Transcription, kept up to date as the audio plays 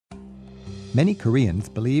Many Koreans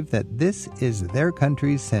believe that this is their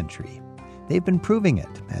country's century. They've been proving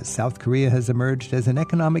it as South Korea has emerged as an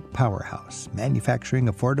economic powerhouse, manufacturing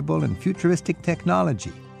affordable and futuristic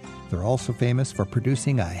technology. They're also famous for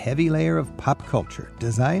producing a heavy layer of pop culture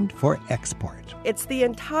designed for export. It's the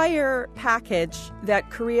entire package that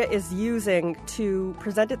Korea is using to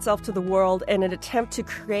present itself to the world in an attempt to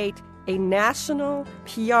create a national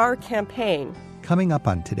PR campaign. Coming up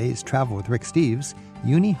on today's Travel with Rick Steves,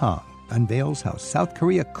 Yoonhee Hong unveils how South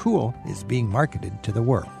Korea Cool is being marketed to the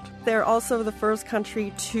world. They're also the first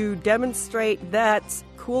country to demonstrate that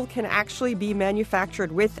cool can actually be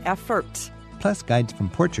manufactured with effort. Plus, guides from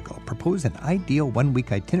Portugal propose an ideal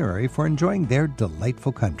one-week itinerary for enjoying their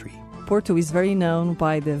delightful country. Porto is very known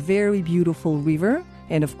by the very beautiful river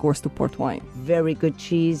and, of course, the port wine. Very good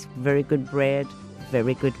cheese, very good bread,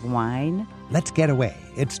 very good wine. Let's get away.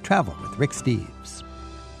 It's Travel with Rick Steves.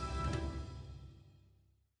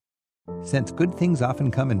 Since good things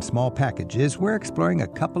often come in small packages, we're exploring a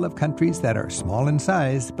couple of countries that are small in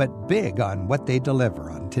size but big on what they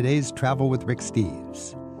deliver on today's Travel with Rick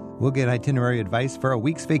Steves. We'll get itinerary advice for a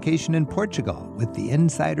week's vacation in Portugal with the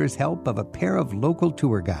insider's help of a pair of local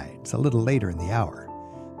tour guides a little later in the hour.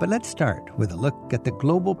 But let's start with a look at the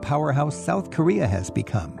global powerhouse South Korea has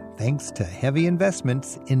become, thanks to heavy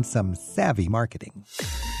investments in some savvy marketing.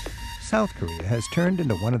 South Korea has turned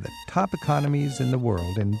into one of the top economies in the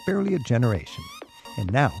world in barely a generation.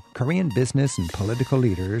 And now, Korean business and political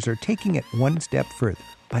leaders are taking it one step further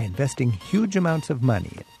by investing huge amounts of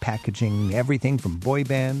money in packaging everything from boy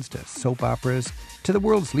bands to soap operas to the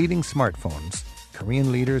world's leading smartphones.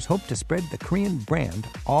 Korean leaders hope to spread the Korean brand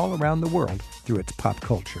all around the world through its pop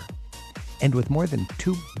culture. And with more than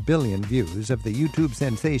 2 billion views of the YouTube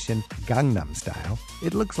sensation Gangnam Style,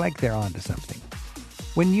 it looks like they're onto something.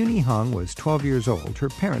 When Yoonhee Hong was 12 years old, her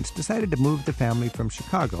parents decided to move the family from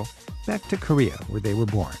Chicago back to Korea, where they were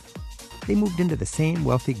born. They moved into the same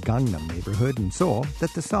wealthy Gangnam neighborhood in Seoul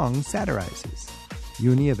that the song satirizes.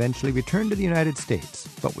 Yoonhee eventually returned to the United States,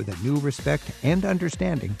 but with a new respect and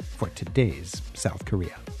understanding for today's South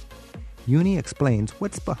Korea. Yoonhee explains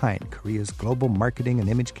what's behind Korea's global marketing and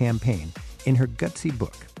image campaign in her gutsy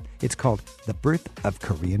book. It's called The Birth of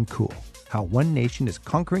Korean Cool, How One Nation is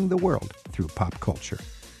Conquering the World Through Pop Culture.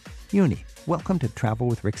 Yoonhee, welcome to Travel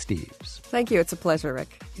with Rick Steves. Thank you. It's a pleasure,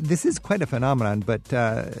 Rick. This is quite a phenomenon, but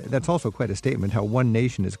that's also quite a statement, how one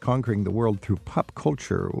nation is conquering the world through pop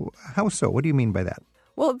culture. How so? What do you mean by that?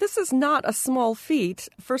 Well, this is not a small feat.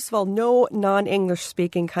 First of all, no non-English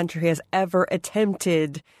speaking country has ever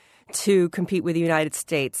attempted to compete with the United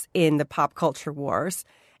States in the pop culture wars.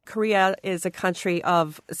 Korea is a country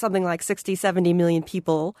of something like 60, 70 million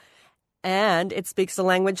people, and it speaks a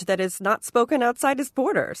language that is not spoken outside its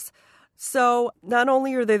borders. So not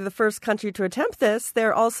only are they the first country to attempt this,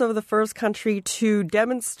 they're also the first country to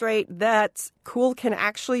demonstrate that cool can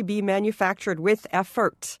actually be manufactured with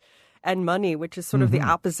effort and money, which is sort of the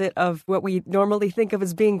opposite of what we normally think of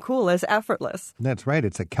as being cool, as effortless. That's right.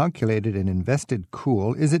 It's a calculated and invested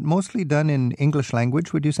cool. Is it mostly done in English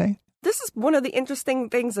language, would you say? This is one of the interesting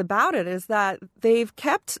things about it, is that they've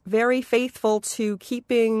kept very faithful to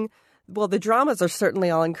keeping, well, the dramas are certainly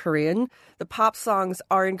all in Korean. The pop songs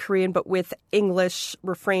are in Korean, but with English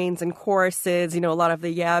refrains and choruses, you know, a lot of the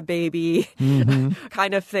yeah, baby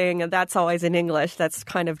kind of thing. And that's always in English. That's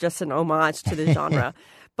kind of just an homage to the genre.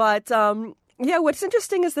 But yeah, what's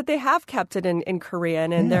interesting is that they have kept it in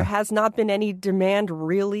Korean, and there has not been any demand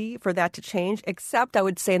really for that to change, except I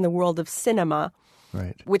would say in the world of cinema,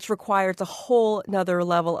 right, which requires a whole another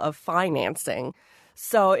level of financing.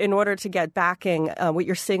 So in order to get backing, what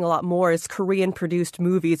you're seeing a lot more is Korean-produced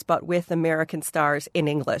movies, but with American stars in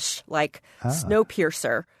English, like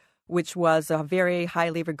Snowpiercer, which was a very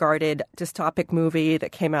highly regarded dystopic movie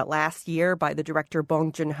that came out last year by the director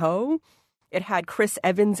Bong Joon-ho. It had Chris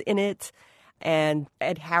Evans in it and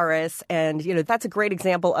Ed Harris. And, you know, that's a great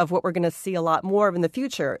example of what we're going to see a lot more of in the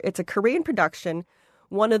future. It's a Korean production.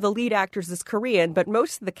 One of the lead actors is Korean, but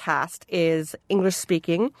most of the cast is English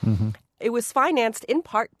speaking. It was financed in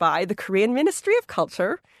part by the Korean Ministry of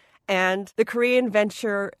Culture and the Korean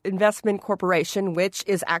Venture Investment Corporation, which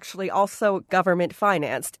is actually also government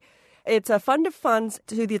financed. It's a fund of funds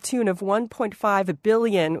to the tune of $1.5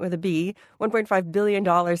 billion with a B, $1.5 billion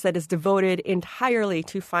that is devoted entirely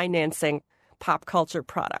to financing pop culture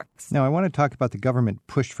products. Now, I want to talk about the government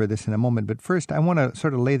push for this in a moment, but first I want to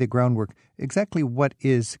sort of lay the groundwork. Exactly what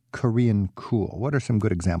is Korean cool? What are some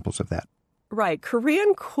good examples of that? Right.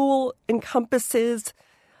 Korean cool encompasses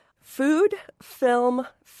food, film,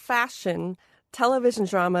 fashion, television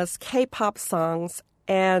dramas, K-pop songs,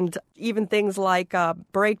 and even things like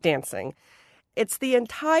breakdancing. It's the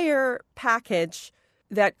entire package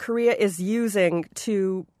that Korea is using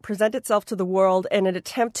to present itself to the world in an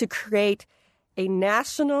attempt to create a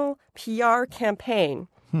national PR campaign.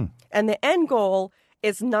 And the end goal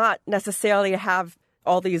is not necessarily to have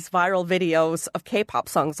all these viral videos of K-pop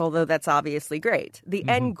songs, although that's obviously great. The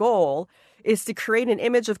end goal is to create an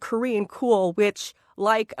image of Korean cool, which,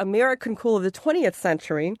 like American cool of the 20th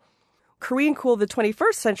century, Korean cool of the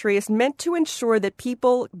 21st century is meant to ensure that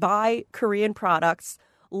people buy Korean products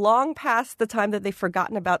long past the time that they've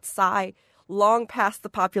forgotten about Psy, long past the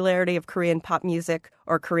popularity of Korean pop music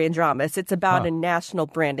or Korean dramas. It's about a national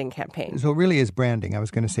branding campaign. So it really is branding. I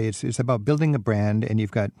was going to say it's about building a brand, and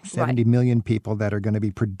you've got 70 million people that are going to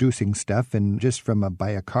be producing stuff, and just from buy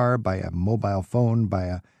a car, buy a mobile phone,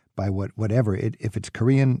 buy whatever. If it's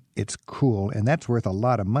Korean, it's cool, and that's worth a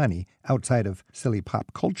lot of money outside of silly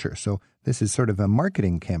pop culture. So this is sort of a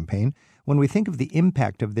marketing campaign. When we think of the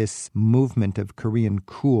impact of this movement of Korean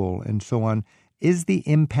cool and so on, is the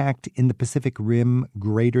impact in the Pacific Rim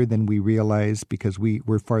greater than we realize because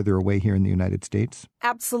we're farther away here in the United States?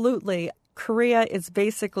 Absolutely. Korea is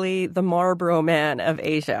basically the Marlboro Man of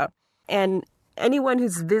Asia. And anyone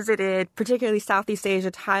who's visited, particularly Southeast Asia,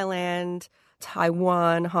 Thailand,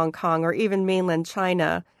 Taiwan, Hong Kong, or even mainland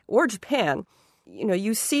China or Japan,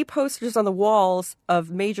 you see posters on the walls of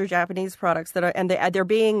major Japanese products they're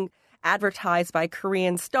being advertised by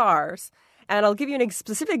Korean stars. And I'll give you a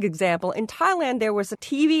specific example. In Thailand, there was a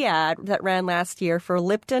TV ad that ran last year for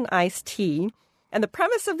Lipton iced tea. And the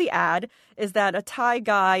premise of the ad is that a Thai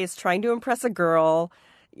guy is trying to impress a girl,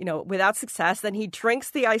 without success. Then he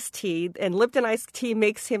drinks the iced tea, and Lipton iced tea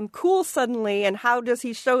makes him cool suddenly. And how does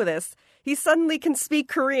he show this? He suddenly can speak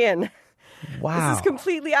Korean. Wow. This is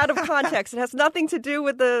completely out of context. It has nothing to do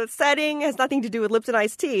with the setting. It has nothing to do with Lipton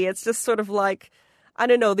iced tea. It's just sort of like, I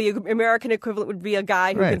don't know, the American equivalent would be a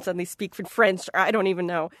guy who can suddenly speak French, or I don't even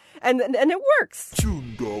know. And it works.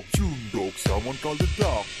 June dog, someone call the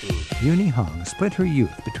doctor. Uni Hong split her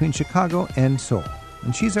youth between Chicago and Seoul,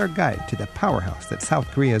 and she's our guide to the powerhouse that South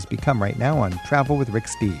Korea has become right now on Travel with Rick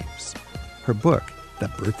Steves. Her book, The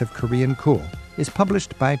Birth of Korean Cool, is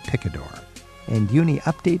published by Picador, and Uni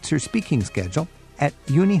updates her speaking schedule at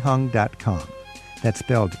unihong.com. That's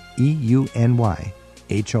spelled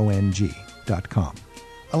EUNYHONG.com.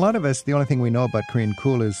 A lot of us, the only thing we know about Korean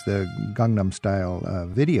cool is the Gangnam Style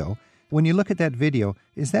video. When you look at that video,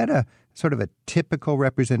 is that a sort of a typical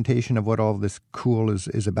representation of what all this cool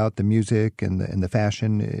is about, the music and the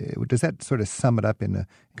fashion? Does that sort of sum it up in a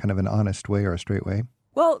kind of an honest way or a straight way?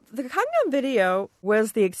 Well, the Gangnam video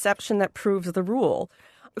was the exception that proves the rule.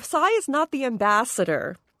 Psy is not the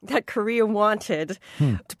ambassador that Korea wanted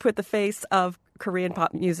to put the face of Korean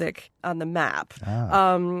pop music on the map.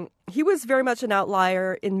 He was very much an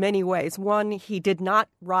outlier in many ways. One, he did not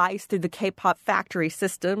rise through the K-pop factory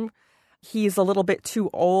system. He's a little bit too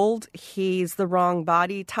old. He's the wrong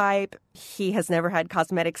body type. He has never had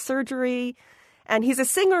cosmetic surgery. And he's a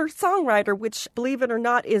singer-songwriter, which, believe it or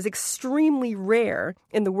not, is extremely rare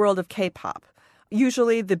in the world of K-pop.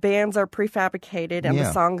 Usually the bands are prefabricated and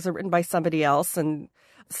the songs are written by somebody else, and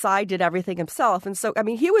Psy did everything himself. And so,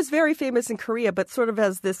 he was very famous in Korea, but sort of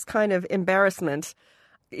as this kind of embarrassment,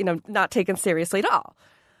 not taken seriously at all.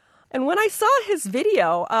 And when I saw his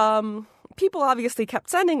video, people obviously kept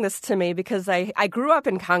sending this to me because I grew up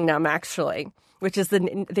in Gangnam, actually, which is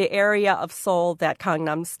the area of Seoul that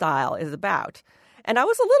Gangnam Style is about. And I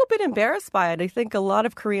was a little bit embarrassed by it. I think a lot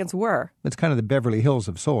of Koreans were. It's kind of the Beverly Hills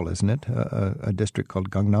of Seoul, isn't it? A district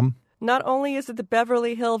called Gangnam. Not only is it the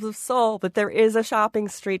Beverly Hills of Seoul, but there is a shopping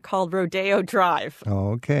street called Rodeo Drive.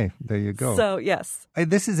 Oh, okay. There you go. So, yes.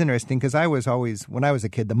 This is interesting because I was always, when I was a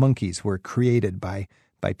kid, the Monkees were created by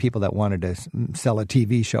people that wanted to sell a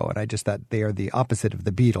TV show. And I just thought they are the opposite of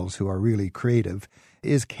the Beatles, who are really creative.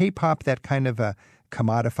 Is K-pop that kind of a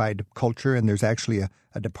commodified culture, and there's actually a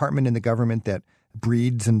department in the government that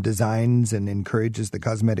breeds and designs and encourages the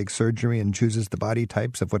cosmetic surgery and chooses the body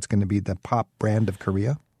types of what's going to be the pop brand of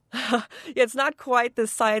Korea? It's not quite the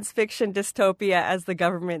science fiction dystopia as the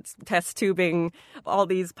government's test tubing all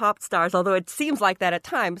these pop stars, although it seems like that at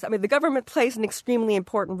times. The government plays an extremely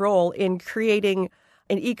important role in creating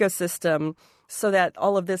an ecosystem so that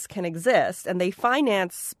all of this can exist, and they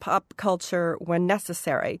finance pop culture when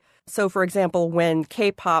necessary. So, for example, when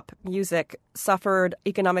K-pop music suffered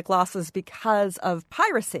economic losses because of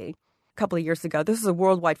piracy a couple of years ago, this is a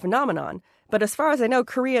worldwide phenomenon. But as far as I know,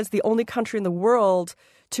 Korea is the only country in the world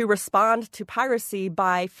to respond to piracy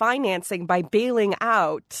by bailing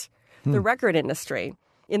out the record industry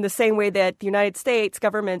in the same way that the United States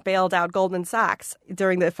government bailed out Goldman Sachs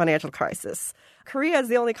during the financial crisis. Korea is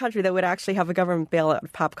the only country that would actually have a government bailout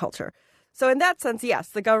of pop culture. So in that sense, yes,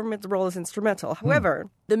 the government's role is instrumental. However,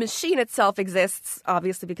 the machine itself exists,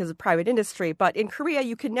 obviously, because of private industry. But in Korea,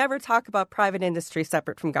 you can never talk about private industry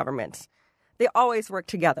separate from government. They always work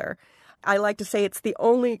together. I like to say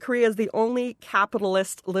Korea is the only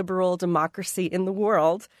capitalist liberal democracy in the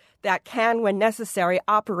world that can, when necessary,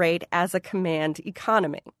 operate as a command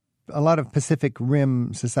economy. A lot of Pacific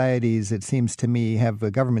Rim societies, it seems to me, have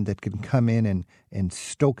a government that can come in and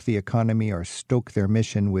stoke the economy or stoke their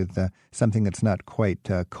mission with something that's not quite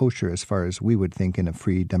kosher as far as we would think in a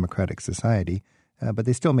free democratic society. But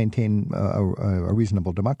they still maintain a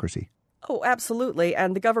reasonable democracy. Oh, absolutely.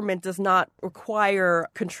 And the government does not require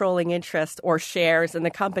controlling interest or shares in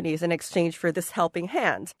the companies in exchange for this helping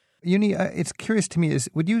hand. Uni, it's curious to me,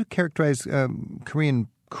 would you characterize Korean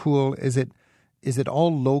cool, is it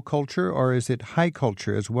all low culture or is it high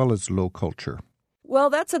culture as well as low culture?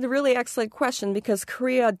 Well, that's a really excellent question because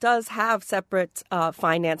Korea does have separate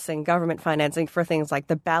government financing for things like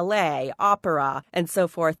the ballet, opera, and so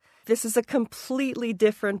forth. This is a completely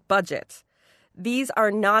different budget. These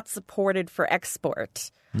are not supported for export.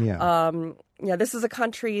 This is a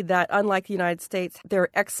country that, unlike the United States, their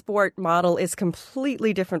export model is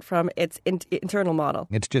completely different from its internal model.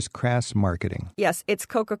 It's just crass marketing. Yes, it's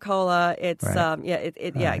Coca-Cola. It's right.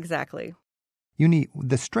 Exactly. Uni,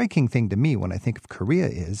 the striking thing to me when I think of Korea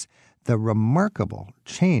is the remarkable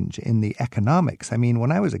change in the economics. I mean,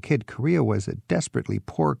 when I was a kid, Korea was a desperately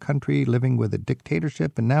poor country living with a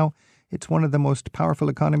dictatorship, and now it's one of the most powerful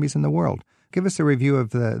economies in the world. Give us a review of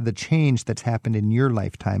the change that's happened in your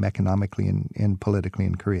lifetime economically and politically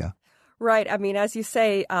in Korea. Right. I mean, as you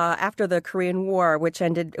say, after the Korean War, which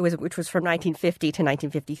was from 1950 to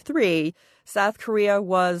 1953, South Korea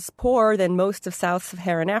was poorer than most of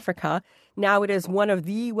Sub-Saharan Africa. Now it is one of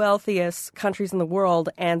the wealthiest countries in the world,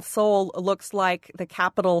 and Seoul looks like the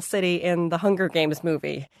capital city in the Hunger Games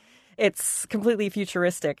movie. It's completely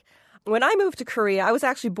futuristic. When I moved to Korea, I was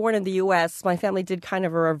actually born in the U.S. My family did kind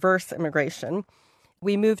of a reverse immigration.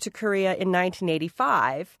 We moved to Korea in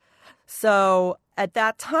 1985. So at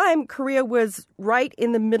that time, Korea was right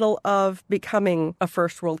in the middle of becoming a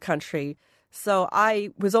first world country. So I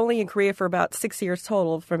was only in Korea for about 6 years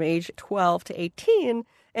total, from age 12 to 18.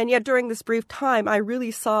 And yet during this brief time, I really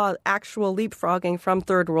saw actual leapfrogging from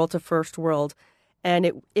third world to first world.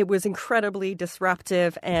 And it was incredibly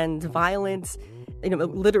disruptive and violent,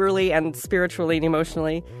 literally and spiritually and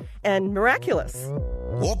emotionally, and miraculous.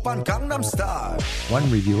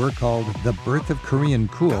 One reviewer called The Birth of Korean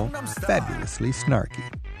Cool fabulously snarky.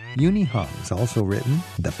 Uni Hong's also written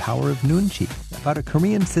The Power of Nunchi, about a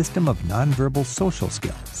Korean system of nonverbal social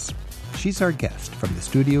skills. She's our guest from the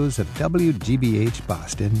studios of WGBH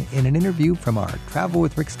Boston in an interview from our Travel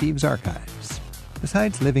with Rick Steves archives.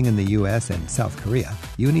 Besides living in the U.S. and South Korea,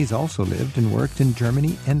 Uni's also lived and worked in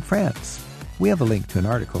Germany and France. We have a link to an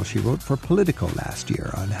article she wrote for Politico last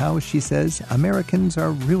year on how she says Americans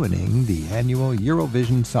are ruining the annual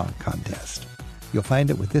Eurovision Song Contest. You'll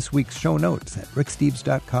find it with this week's show notes at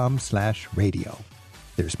ricksteves.com/radio.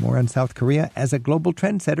 There's more on South Korea as a global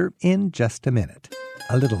trendsetter in just a minute.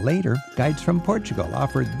 A little later, guides from Portugal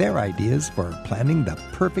offer their ideas for planning the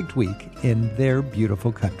perfect week in their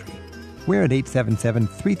beautiful country. We're at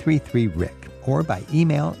 877-333-RICK, or by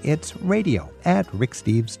email, it's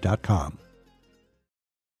radio@ricksteves.com.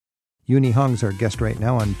 Uni Hong's our guest right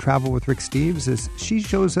now on Travel with Rick Steves as she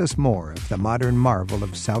shows us more of the modern marvel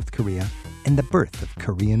of South Korea and the birth of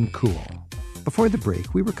Korean cool. Before the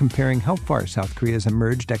break, we were comparing how far South Korea has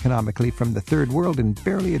emerged economically from the third world in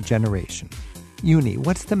barely a generation. Uni,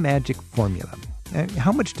 what's the magic formula?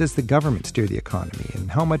 How much does the government steer the economy,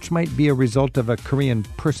 and how much might be a result of a Korean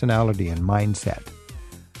personality and mindset?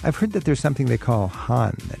 I've heard that there's something they call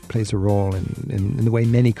Han that plays a role in the way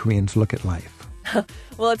many Koreans look at life.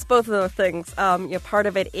 Well, it's both of those things. Part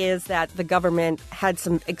of it is that the government had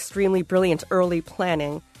some extremely brilliant early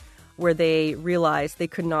planning where they realized they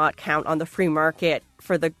could not count on the free market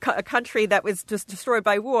for a country that was just destroyed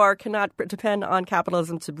by war cannot depend on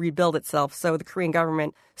capitalism to rebuild itself. So the Korean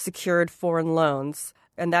government secured foreign loans.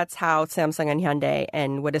 And that's how Samsung and Hyundai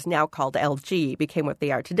and what is now called LG became what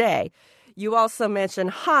they are today. You also mentioned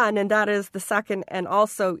Han, and that is the second and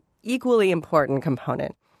also equally important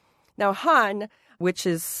component. Now, Han, which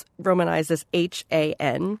is romanized as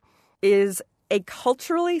HAN, is a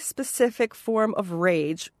culturally specific form of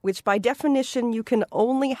rage, which by definition you can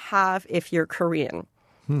only have if you're Korean.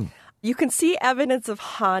 You can see evidence of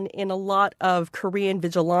Han in a lot of Korean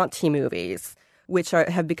vigilante movies, which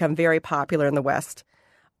have become very popular in the West.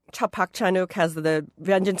 Park Chan-wook has the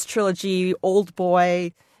Vengeance trilogy, Old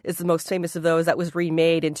Boy, is the most famous of those that was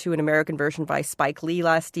remade into an American version by Spike Lee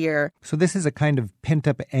last year. So this is a kind of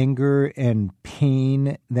pent-up anger and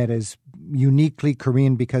pain that is uniquely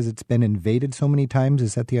Korean because it's been invaded so many times.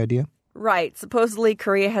 Is that the idea? Right. Supposedly,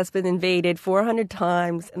 Korea has been invaded 400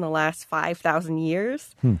 times in the last 5,000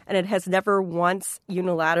 years, and it has never once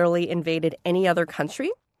unilaterally invaded any other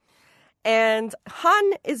country. And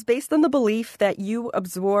Han is based on the belief that you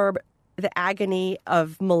absorb the agony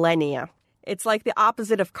of millennia. It's like the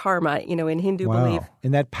opposite of karma, in Hindu belief.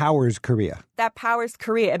 And that powers Korea. That powers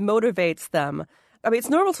Korea. It motivates them. I mean, it's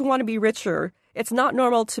normal to want to be richer. It's not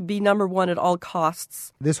normal to be number one at all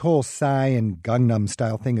costs. This whole Psy and Gangnam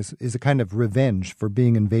style thing is a kind of revenge for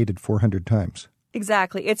being invaded 400 times.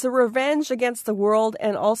 Exactly. It's a revenge against the world,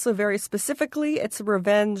 and also very specifically, it's a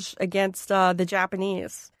revenge against the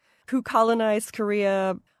Japanese, who colonized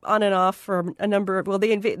Korea on and off for a number of,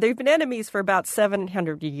 they've been enemies for about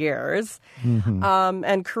 700 years.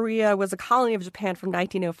 And Korea was a colony of Japan from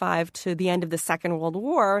 1905 to the end of the Second World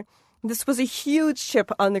War. This was a huge chip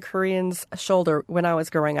on the Koreans' shoulder when I was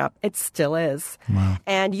growing up. It still is. Wow.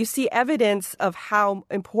 And you see evidence of how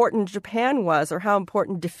important Japan was, or how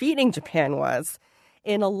important defeating Japan was,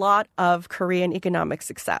 in a lot of Korean economic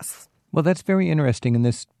success. Well, that's very interesting in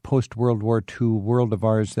this post-World War II world of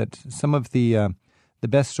ours, that some of the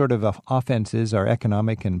best sort of offenses are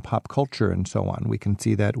economic and pop culture and so on. We can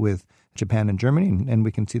see that with Japan and Germany, and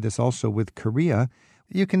we can see this also with Korea.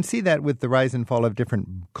 You can see that with the rise and fall of different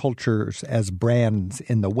cultures as brands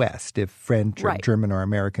in the West. If French or German or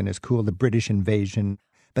American is cool, the British invasion.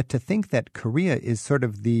 But to think that Korea is sort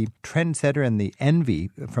of the trendsetter and the envy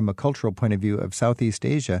from a cultural point of view of Southeast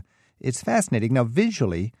Asia, it's fascinating. Now,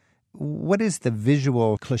 visually, what is the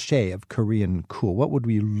visual cliche of Korean cool? What would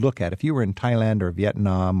we look at if you were in Thailand or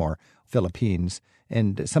Vietnam or Philippines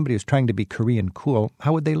and somebody was trying to be Korean cool?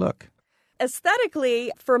 How would they look?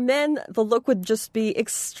 Aesthetically, for men, the look would just be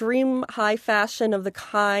extreme high fashion of the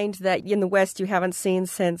kind that in the West you haven't seen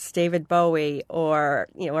since David Bowie or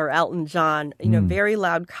Elton John. Very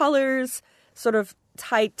loud colors, sort of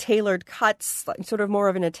tight tailored cuts, sort of more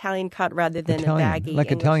of an Italian cut rather than a baggy. Like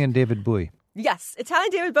English. Italian David Bowie. Yes,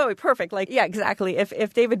 Italian David Bowie, perfect. Exactly.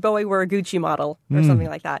 If David Bowie were a Gucci model or something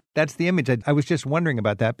like that. That's the image. I was just wondering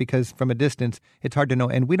about that because from a distance, it's hard to know.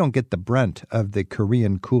 And we don't get the brunt of the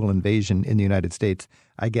Korean cool invasion in the United States,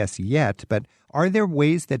 I guess, yet. But are there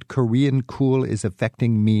ways that Korean cool is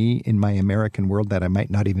affecting me in my American world that I might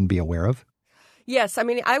not even be aware of? Yes. I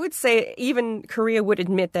mean, I would say even Korea would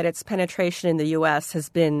admit that its penetration in the U.S. has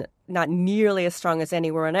been not nearly as strong as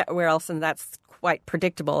anywhere else, and that's quite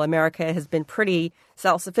predictable. America has been pretty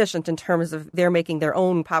self-sufficient in terms of they're making their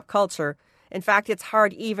own pop culture. In fact, it's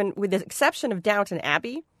hard, even with the exception of Downton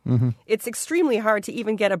Abbey, it's extremely hard to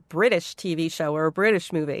even get a British TV show or a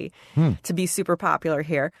British movie to be super popular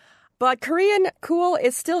here. But Korean cool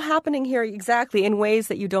is still happening here exactly in ways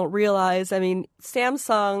that you don't realize. I mean,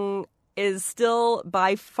 Samsung is still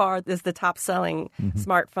by far the top-selling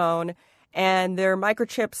smartphone, and their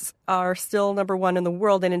microchips are still number one in the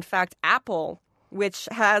world. And in fact, Apple, which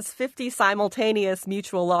has 50 simultaneous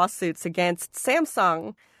mutual lawsuits against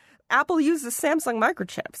Samsung, Apple uses Samsung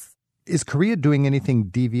microchips. Is Korea doing anything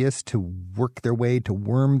devious to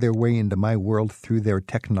worm their way into my world through their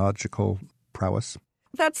technological prowess?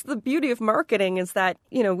 That's the beauty of marketing, is that,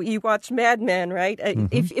 you watch Mad Men, right?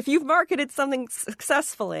 If you've marketed something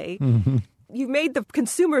successfully, you've made the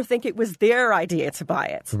consumer think it was their idea to buy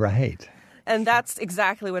it. Right. And that's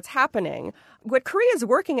exactly what's happening. What Korea is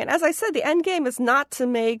working at, as I said, the end game is not to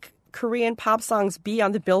make Korean pop songs be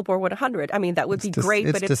on the Billboard 100. I mean, that would be great,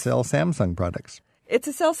 but it's to sell Samsung products. It's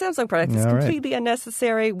to sell Samsung products. It's completely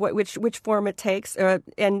unnecessary which form it takes.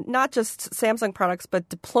 And not just Samsung products, but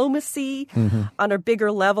diplomacy on a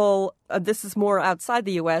bigger level. This is more outside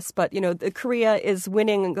the U.S., but, Korea is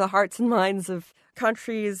winning the hearts and minds of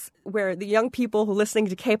countries where the young people who are listening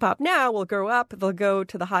to K-pop now will grow up. They'll go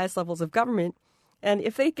to the highest levels of government. And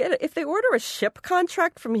if they order a ship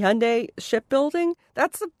contract from Hyundai Shipbuilding,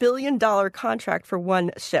 that's $1 billion contract for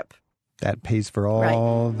one ship. That pays for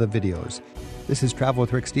all the videos. This is Travel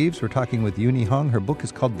with Rick Steves. We're talking with Uni Hong. Her book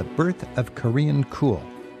is called The Birth of Korean Cool.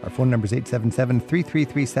 Our phone number is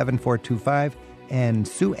 877-333-7425. And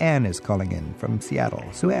Sue Ann is calling in from Seattle.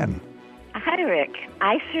 Sue Ann. Hi, Rick.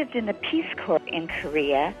 I served in the Peace Corps in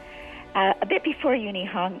Korea a bit before Uni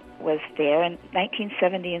Hong was there in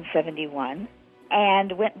 1970 and 71,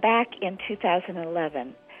 and went back in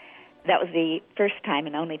 2011. That was the first time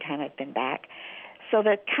and only time I've been back. So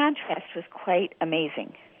the contrast was quite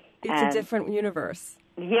amazing. It's a different universe.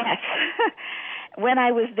 Yes. When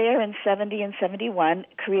I was there in 70 and 71,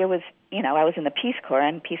 Korea was, I was in the Peace Corps,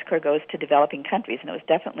 and Peace Corps goes to developing countries, and it was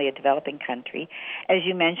definitely a developing country. As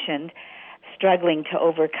you mentioned, struggling to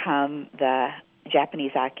overcome the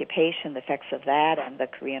Japanese occupation, the effects of that, and the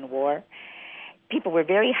Korean War. People were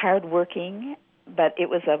very hardworking, but it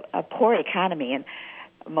was a poor economy, and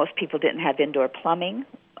most people didn't have indoor plumbing.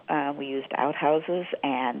 We used outhouses,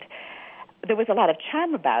 and there was a lot of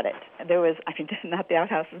charm about it. There was, not the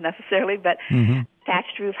outhouses necessarily, but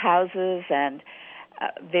thatched roof houses and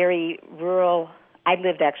very rural. I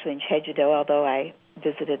lived actually in Jeju-do, although I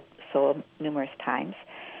visited Seoul numerous times.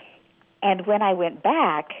 And when I went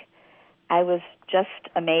back, I was just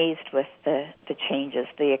amazed with the changes,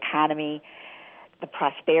 the economy, the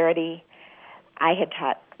prosperity. I had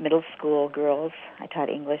taught middle school girls. I taught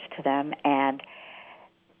English to them, and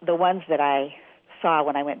the ones that I saw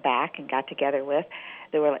when I went back and got together with,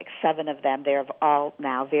 there were like 7 of them. They're all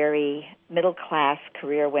now very middle-class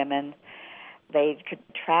career women. They could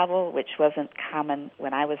travel, which wasn't common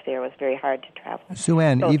when I was there. It was very hard to travel.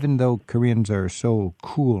 Sue-Ann, even though Koreans are so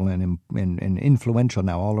cool and influential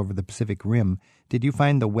now all over the Pacific Rim, did you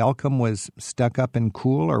find the welcome was stuck up and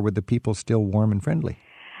cool, or were the people still warm and friendly?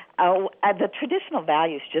 The traditional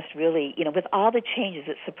values just really, with all the changes,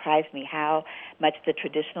 it surprised me how much the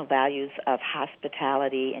traditional values of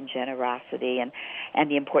hospitality and generosity and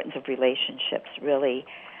the importance of relationships really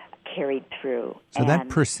carried through. So that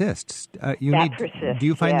persists. Persists. Do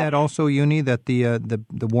you find that also, Uni, that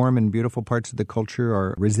the warm and beautiful parts of the culture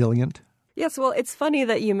are resilient? Yes, well, it's funny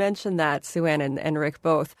that you mentioned that, Sue-Ann and Rick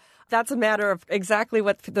both. That's a matter of exactly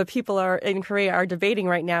what the people in Korea are debating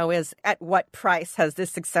right now is at what price has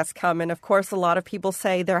this success come? And of course, a lot of people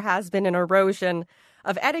say there has been an erosion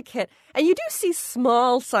of etiquette. And you do see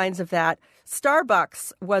small signs of that.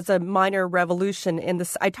 Starbucks was a minor revolution in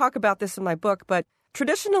this. I talk about this in my book, but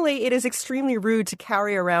traditionally it is extremely rude to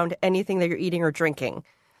carry around anything that you're eating or drinking.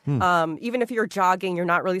 Even if you're jogging, you're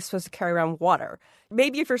not really supposed to carry around water.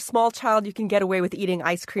 Maybe if you're a small child, you can get away with eating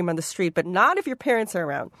ice cream on the street, but not if your parents are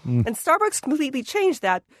around. And Starbucks completely changed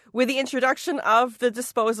that with the introduction of the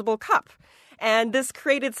disposable cup. And this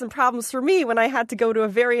created some problems for me when I had to go to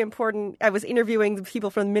I was interviewing the people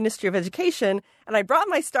from the Ministry of Education, and I brought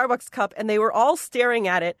my Starbucks cup, and they were all staring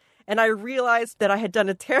at it. And I realized that I had done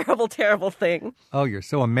a terrible, terrible thing. Oh, you're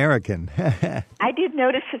so American. I did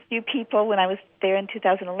notice a few people when I was there in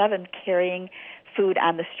 2011 carrying food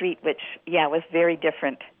on the street, which, was very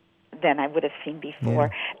different than I would have seen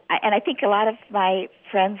before. Yeah. And I think a lot of my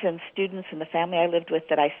friends and students and the family I lived with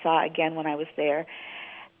that I saw again when I was there,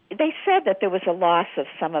 they said that there was a loss of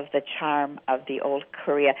some of the charm of the old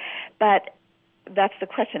Korea. But that's the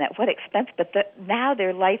question, at what expense? But now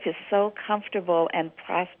their life is so comfortable and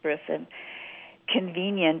prosperous and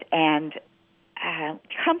convenient and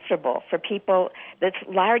comfortable for people. That's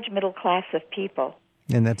large middle class of people.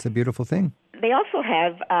 And that's a beautiful thing. They also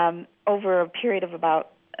have, over a period of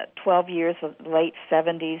about 12 years, of the late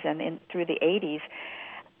 70s and through the 80s,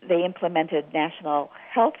 they implemented national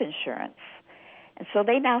health insurance. And so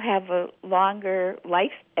they now have a longer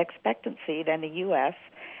life expectancy than the U.S.,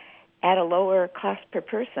 at a lower cost per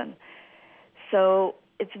person. So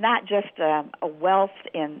it's not just a wealth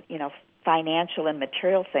in, financial and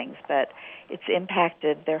material things, but it's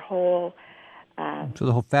impacted their whole so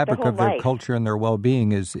the whole fabric of their culture and their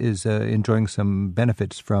well-being is enjoying some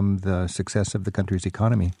benefits from the success of the country's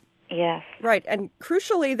economy. Yes. Right. And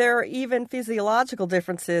crucially, there are even physiological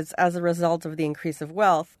differences as a result of the increase of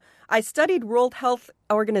wealth. I studied World Health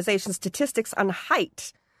Organization statistics on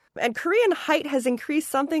height. And Korean height has increased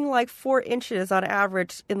something like 4 inches on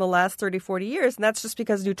average in the last 30, 40 years. And that's just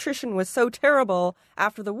because nutrition was so terrible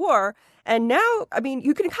after the war. And now,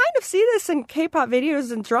 you can kind of see this in K-pop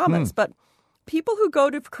videos and dramas, but people who go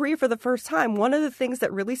to Korea for the first time, one of the things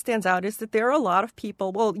that really stands out is that there are a lot of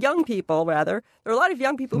people, young people rather, there are a lot of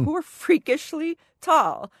young people who are freakishly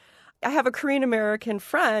tall. I have a Korean-American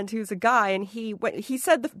friend who's a guy, and he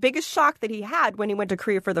said the biggest shock that he had when he went to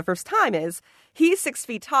Korea for the first time is he's 6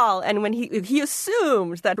 feet tall, and when he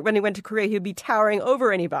assumed that when he went to Korea, he'd be towering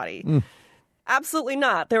over anybody. Absolutely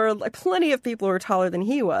not. There are plenty of people who are taller than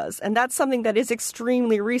he was, and that's something that is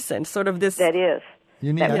extremely recent, sort of this... That is.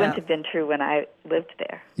 That wouldn't have been true when I lived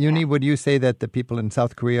there. Uni, would you say that the people in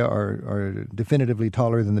South Korea are definitively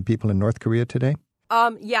taller than the people in North Korea today?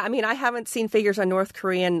 I haven't seen figures on North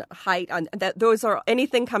Korean height. Those are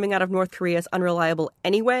anything coming out of North Korea is unreliable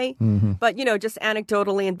anyway. But, just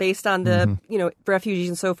anecdotally and based on the, refugees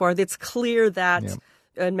and so forth, it's clear that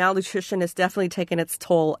malnutrition has definitely taken its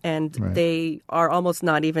toll, and they are almost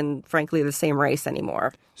not even, frankly, the same race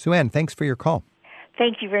anymore. Sue-Ann, thanks for your call.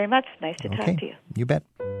 Thank you very much. Nice to talk to you. You bet.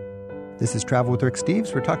 This is Travel with Rick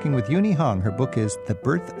Steves. We're talking with Uni Hong. Her book is The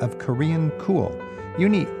Birth of Korean Cool.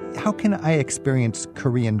 Uni, how can I experience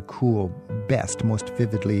Korean cool best, most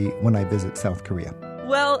vividly when I visit South Korea?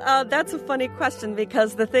 Well, that's a funny question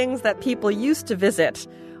because the things that people used to visit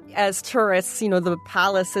as tourists, the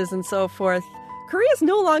palaces and so forth, Korea is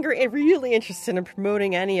no longer really interested in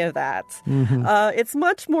promoting any of that. Mm-hmm. It's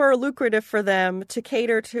much more lucrative for them to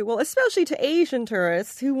cater to, well, especially to Asian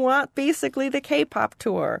tourists who want basically the K-pop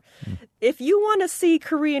tour. Mm. If you want to see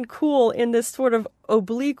Korean cool in this sort of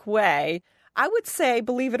oblique way, I would say,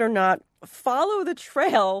 believe it or not, follow the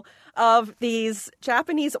trail of these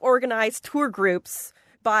Japanese organized tour groups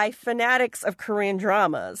by fanatics of Korean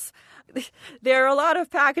dramas. There are a lot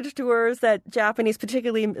of package tours that Japanese,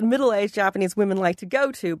 particularly middle-aged Japanese women like to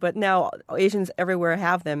go to, but now Asians everywhere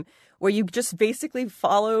have them, where you just basically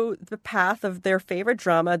follow the path of their favorite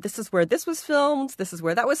drama. This is where this was filmed. This is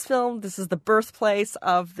where that was filmed. This is the birthplace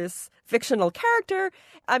of this fictional character.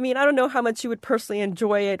 I mean, I don't know how much you would personally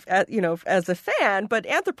enjoy it, as a fan, but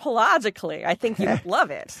anthropologically, I think you would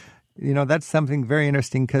love it. That's something very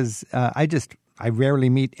interesting because I rarely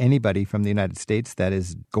meet anybody from the United States that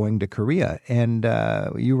is going to Korea. And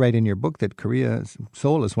you write in your book that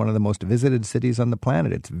Seoul is one of the most visited cities on the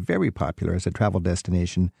planet. It's very popular as a travel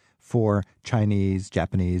destination for Chinese,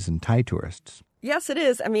 Japanese, and Thai tourists. Yes, it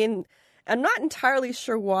is. I mean, I'm not entirely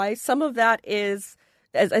sure why. Some of that is,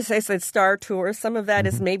 as I said, star tours. Some of that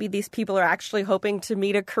is maybe these people are actually hoping to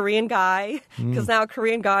meet a Korean guy because now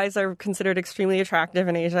Korean guys are considered extremely attractive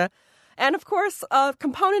in Asia. And, of course, a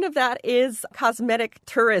component of that is cosmetic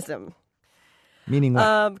tourism. Meaning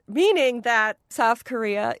what? Meaning that South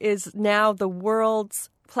Korea is now the world's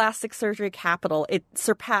plastic surgery capital. It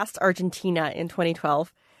surpassed Argentina in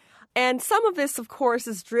 2012. And some of this, of course,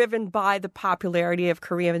 is driven by the popularity of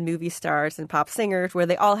Korean movie stars and pop singers, where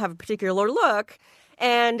they all have a particular look.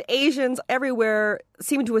 And Asians everywhere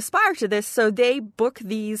seem to aspire to this, so they book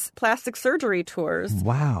these plastic surgery tours.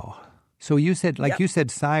 Wow. So you said, you said,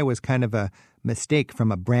 Psy was kind of a mistake from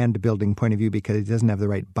a brand building point of view because it doesn't have the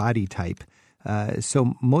right body type.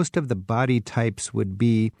 So most of the body types would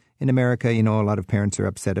be, in America, a lot of parents are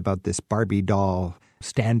upset about this Barbie doll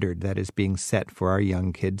standard that is being set for our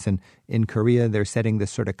young kids. And in Korea, they're setting this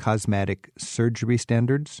sort of cosmetic surgery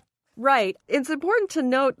standards. Right. It's important to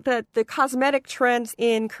note that the cosmetic trends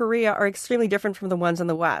in Korea are extremely different from the ones in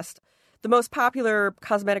the West. The most popular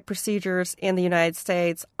cosmetic procedures in the United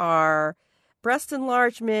States are breast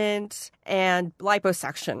enlargement and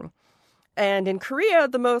liposuction. And in Korea,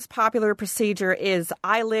 the most popular procedure is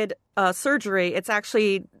eyelid surgery. It's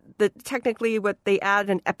actually technically what they add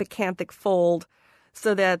an epicanthic fold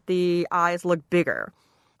so that the eyes look bigger.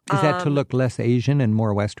 Is that to look less Asian and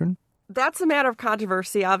more Western? That's a matter of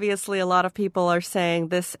controversy. Obviously, a lot of people are saying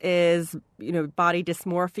this is, body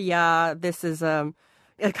dysmorphia. This is a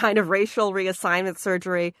kind of racial reassignment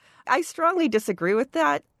surgery. I strongly disagree with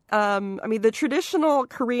that. The traditional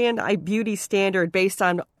Korean beauty standard based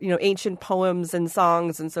on, ancient poems and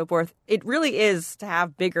songs and so forth, it really is to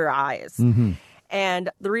have bigger eyes. Mm-hmm. And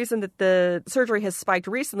the reason that the surgery has spiked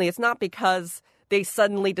recently, it's not because they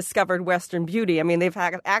suddenly discovered Western beauty. I mean, they've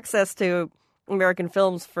had access to American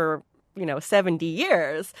films for 70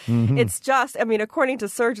 years. Mm-hmm. It's just, according to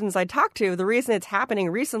surgeons I talked to, the reason it's happening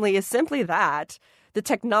recently is simply that the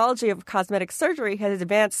technology of cosmetic surgery has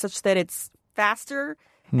advanced such that it's faster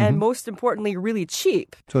and, most importantly, really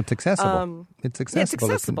cheap. So it's accessible. It's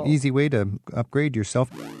accessible. It's an easy way to upgrade yourself.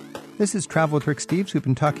 This is Travel with Rick Steves. We've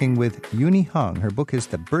been talking with Uni Hong. Her book is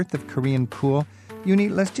The Birth of Korean Cool. Uni,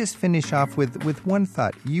 let's just finish off with one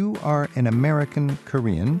thought. You are an American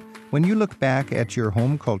Korean. When you look back at your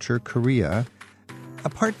home culture, Korea,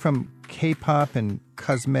 apart from K-pop and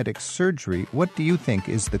cosmetic surgery, what do you think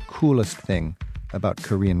is the coolest thing about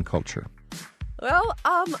Korean culture? Well,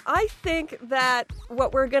 I think that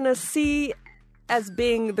what we're going to see as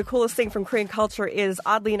being the coolest thing from Korean culture is,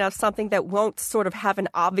 oddly enough, something that won't sort of have an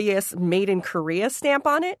obvious made in Korea stamp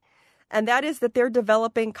on it. And that is that they're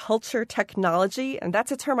developing culture technology. And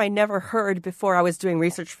that's a term I never heard before I was doing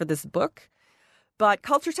research for this book. But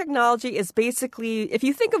culture technology is basically, if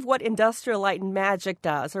you think of what Industrial Light and Magic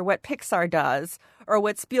does, or what Pixar does, or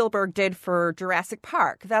what Spielberg did for Jurassic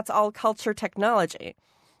Park, that's all culture technology.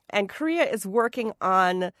 And Korea is working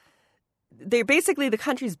on, they're basically the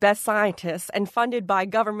country's best scientists and funded by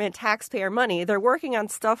government taxpayer money. They're working on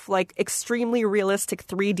stuff like extremely realistic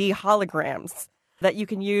 3D holograms that you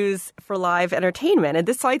can use for live entertainment. And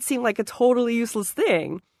this might seem like a totally useless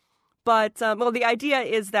thing. But, the idea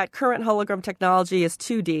is that current hologram technology is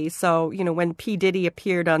 2D. So, when P. Diddy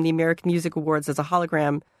appeared on the American Music Awards as a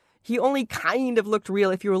hologram, he only kind of looked real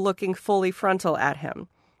if you were looking fully frontal at him.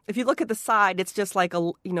 If you look at the side, it's just like a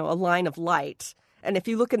line of light. And if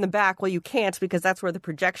you look in the back, well, you can't because that's where the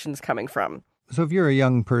projection's coming from. So if you're a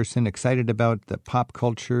young person excited about the pop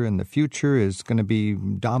culture and the future is going to be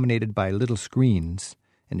dominated by little screens,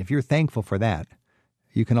 and if you're thankful for that,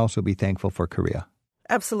 you can also be thankful for Korea.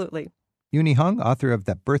 Absolutely. Uni Hong, author of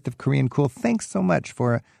The Birth of Korean Cool, thanks so much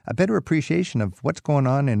for a better appreciation of what's going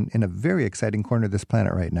on in a very exciting corner of this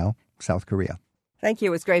planet right now, South Korea. Thank you.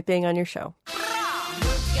 It was great being on your show.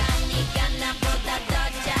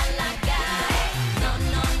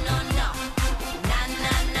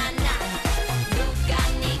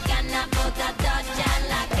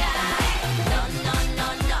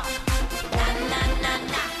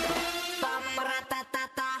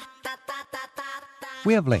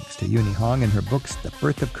 We have links to Uni Hong and her books The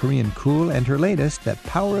Birth of Korean Cool and her latest, The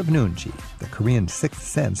Power of Noonji, the Korean sixth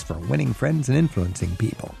sense for winning friends and influencing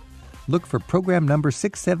people. Look for program number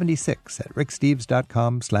 676 at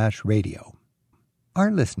ricksteves.com/radio. Our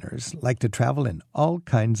listeners like to travel in all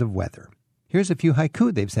kinds of weather. Here's a few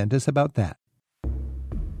haiku they've sent us about that.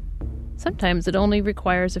 Sometimes it only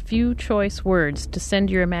requires a few choice words to send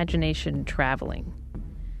your imagination traveling.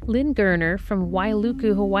 Lynn Gerner from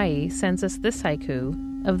Wailuku, Hawaii sends us this haiku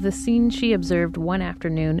of the scene she observed one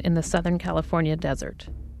afternoon in the Southern California desert.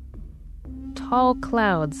 Tall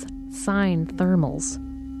clouds sign thermals.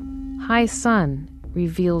 High sun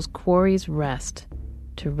reveals quarry's rest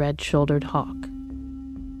to red-shouldered hawk.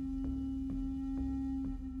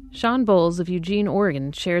 Sean Bowles of Eugene,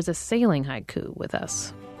 Oregon shares a sailing haiku with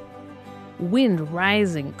us. Wind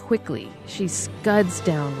rising quickly, she scuds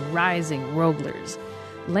down rising rollers.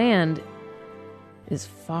 Land is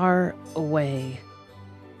far away.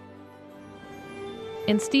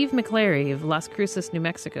 And Steve McClary of Las Cruces, New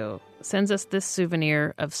Mexico, sends us this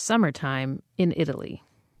souvenir of summertime in Italy.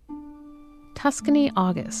 Tuscany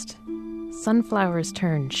August. Sunflowers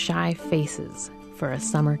turn shy faces for a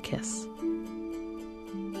summer kiss.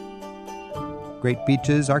 Great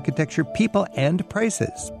beaches, architecture, people, and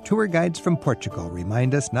prices. Tour guides from Portugal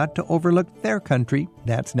remind us not to overlook their country.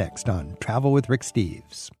 That's next on Travel with Rick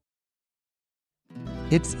Steves.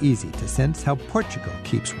 It's easy to sense how Portugal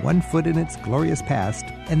keeps one foot in its glorious past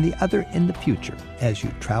and the other in the future as you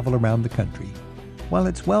travel around the country. While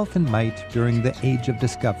its wealth and might during the Age of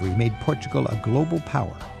Discovery made Portugal a global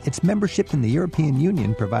power, its membership in the European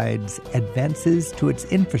Union provides advances to its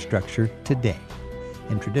infrastructure today.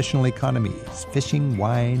 In traditional economies, fishing,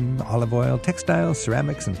 wine, olive oil, textiles,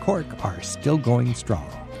 ceramics, and cork are still going strong.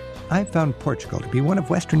 I've found Portugal to be one of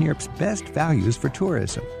Western Europe's best values for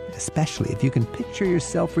tourism, especially if you can picture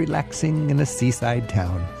yourself relaxing in a seaside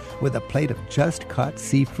town with a plate of just-caught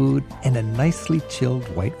seafood and a nicely chilled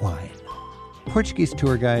white wine. Portuguese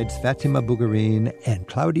tour guides Fatima Bugarin and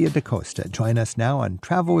Claudia da Costa join us now on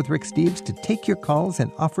Travel with Rick Steves to take your calls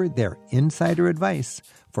and offer their insider advice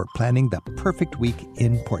for planning the perfect week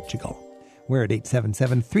in Portugal. We're at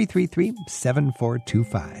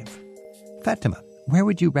 877-333-7425. Fatima, where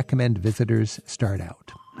would you recommend visitors start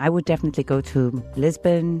out? I would definitely go to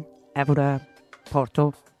Lisbon, Évora,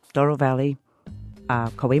 Porto, Douro Valley,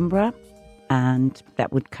 Coimbra, and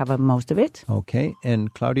that would cover most of it. Okay,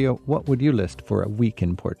 and Claudia, what would you list for a week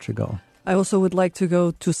in Portugal? I also would like to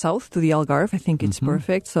go to south, to the Algarve. I think it's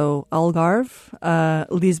perfect. So Algarve,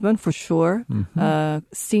 Lisbon for sure,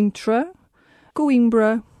 Sintra,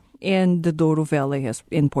 Coimbra, and the Douro Valley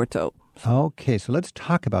in Porto. Okay, so let's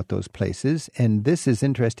talk about those places. And this is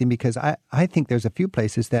interesting because I think there's a few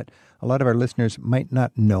places that a lot of our listeners might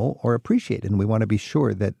not know or appreciate, and we want to be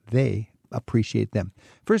sure that they appreciate them.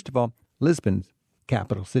 First of all, Lisbon's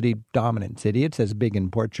capital city, dominant city. It's as big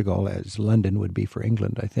in Portugal as London would be for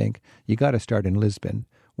England, I think. You got to start in Lisbon.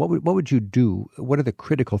 What would you do? What are the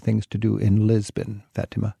critical things to do in Lisbon,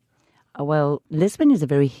 Fatima? Well, Lisbon is a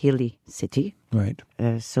very hilly city. Right.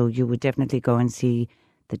 So you would definitely go and see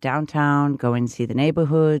the downtown, go and see the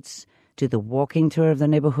neighborhoods, do the walking tour of the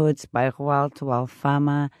neighborhoods, Bairro Alto,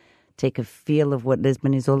 Alfama, take a feel of what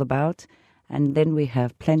Lisbon is all about. And then we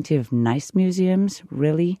have plenty of nice museums,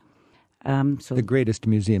 really. So the greatest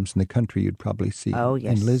museums in the country you'd probably see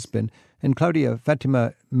in Lisbon. And Claudia,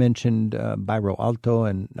 Fatima mentioned Bairro Alto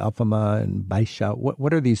and Alfama and Baixa.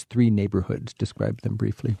 What are these three neighborhoods? Describe them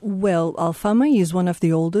briefly. Well, Alfama is one of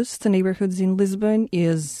the oldest neighborhoods in Lisbon,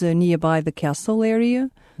 is nearby the castle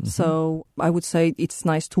area. So I would say it's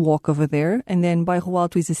nice to walk over there. And then Bairro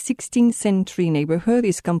Alto is a 16th century neighborhood.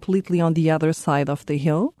 It's completely on the other side of the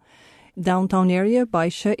hill. Downtown area,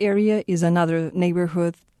 Baixa area, is another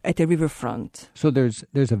neighborhood at the riverfront. So there's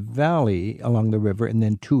a valley along the river and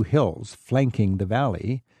then two hills flanking the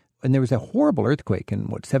valley. And there was a horrible earthquake in,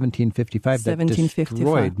 1755 that 1755.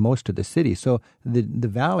 destroyed most of the city. So the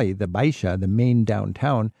valley, the Baixa, the main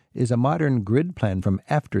downtown, is a modern grid plan from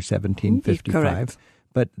after 1755. Correct.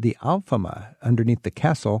 But the Alfama, underneath the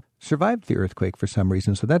castle, survived the earthquake for some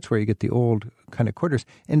reason. So that's where you get the old kind of quarters.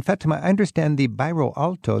 In Fatima, I understand the Bairro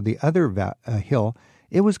Alto, the other hill,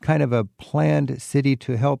 it was kind of a planned city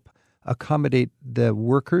to help accommodate the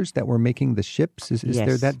workers that were making the ships? Is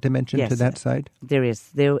there that dimension to that side? There is.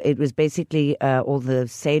 It was basically all the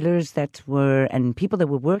sailors that were, and people that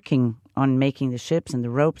were working on making the ships and the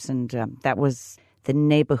ropes, and that was the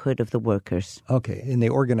neighborhood of the workers. Okay, and they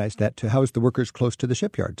organized that to house the workers close to the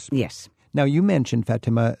shipyards. Yes. Now, you mentioned,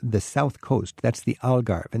 Fatima, the south coast. That's the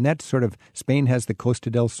Algarve. And that's sort of, Spain has the Costa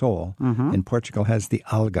del Sol, and Portugal has the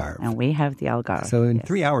Algarve. And we have the Algarve. So in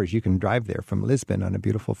 3 hours, you can drive there from Lisbon on a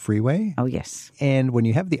beautiful freeway. Oh, yes. And when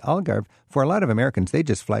you have the Algarve, for a lot of Americans, they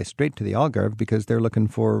just fly straight to the Algarve because they're looking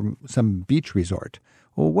for some beach resort.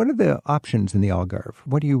 Well, what are the options in the Algarve?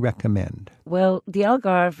 What do you recommend? Well, the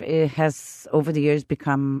Algarve has, over the years,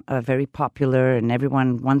 become very popular, and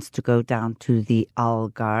everyone wants to go down to the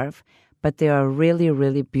Algarve. But there are really,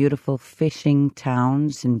 really beautiful fishing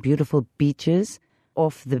towns and beautiful beaches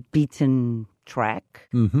off the beaten track,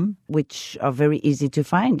 which are very easy to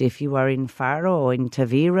find. If you are in Faro or in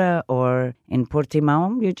Tavira or in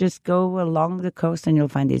Portimão, you just go along the coast and you'll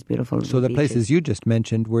find these beautiful So the beaches. places you just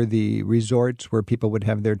mentioned were the resorts where people would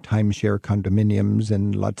have their timeshare condominiums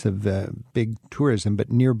and lots of big tourism,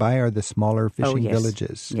 but nearby are the smaller fishing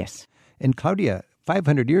villages. Yes. And Claudia,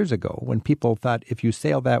 500 years ago, when people thought if you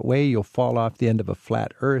sail that way, you'll fall off the end of a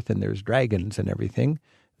flat earth and there's dragons and everything,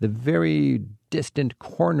 the very distant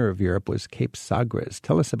corner of Europe was Cape Sagres.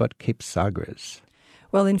 Tell us about Cape Sagres.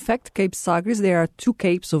 Well, in fact, Cape Sagres, there are two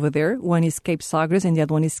capes over there. One is Cape Sagres and the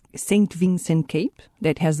other one is St. Vincent Cape,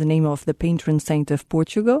 that has the name of the patron saint of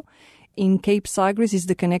Portugal. In Cape Sagres is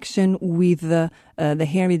the connection with the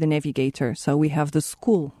Henry the Navigator. So we have the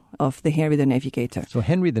school of the Henry the Navigator. So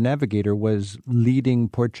Henry the Navigator was leading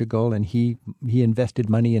Portugal, and he invested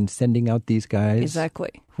money in sending out these guys. Exactly.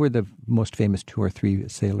 Who are the most famous 2 or 3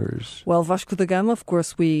 sailors? Well, Vasco da Gama, of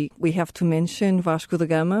course, we have to mention Vasco da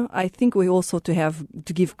Gama. I think we also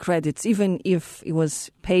to give credits, even if it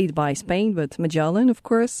was paid by Spain, but Magellan, of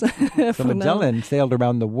course. So Magellan sailed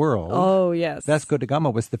around the world. Oh, yes. Vasco da Gama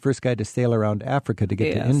was the first guy to sail around Africa to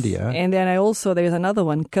get to India. And then there's another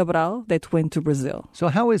one, Cabral, that went to Brazil. So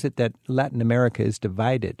how is it that Latin America is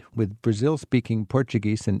divided, with Brazil speaking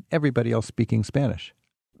Portuguese and everybody else speaking Spanish?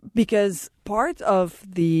 Because part of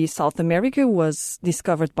the South America was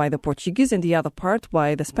discovered by the Portuguese and the other part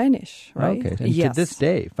by the Spanish, right? Okay. And to this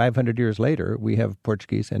day, 500 years later, we have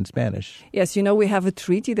Portuguese and Spanish. Yes, we have a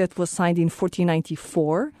treaty that was signed in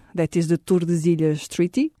 1494. That is the Tordesilhas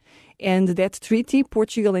Treaty. And that treaty,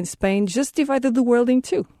 Portugal and Spain just divided the world in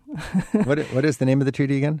two. What is the name of the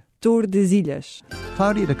treaty again? Tordesilhas.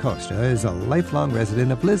 Claudia da Costa is a lifelong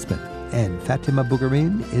resident of Lisbon, and Fatima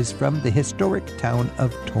Bugarin is from the historic town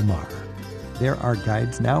of Tomar. There are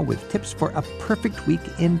guides now with tips for a perfect week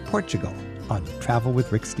in Portugal on Travel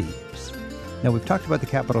with Rick Steves. Now, we've talked about the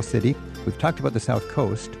capital city, we've talked about the south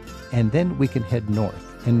coast, and then we can head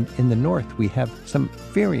north. And in the north, we have some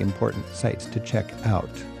very important sites to check out.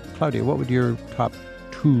 Claudia, what would your top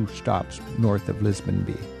 2 stops north of Lisbon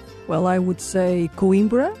be? Well, I would say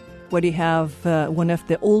Coimbra, where you have one of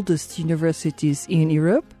the oldest universities in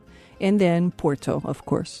Europe, and then Porto, of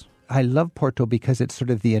course. I love Porto because it's sort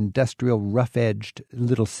of the industrial, rough-edged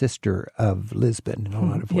little sister of Lisbon in a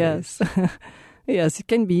lot of ways. Yes. Yes, it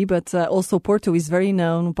can be, but also Porto is very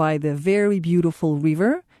known by the very beautiful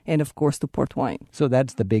river and, of course, the port wine. So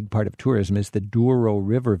that's the big part of tourism, is the Douro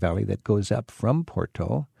River Valley that goes up from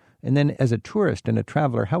Porto. And then as a tourist and a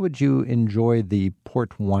traveler, how would you enjoy the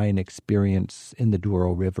port wine experience in the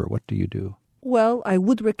Douro River? What do you do? Well, I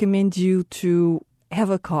would recommend you to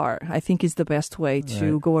have a car. I think is the best way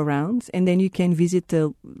to go around. And then you can visit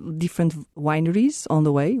the different wineries on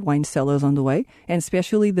the way, wine cellars on the way, and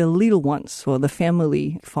especially the little ones, or the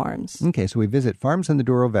family farms. Okay, so we visit farms in the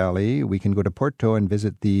Douro Valley. We can go to Porto and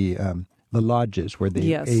visit the lodges where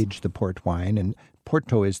they age the port wine. And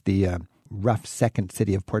Porto is the rough second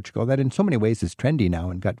city of Portugal that in so many ways is trendy now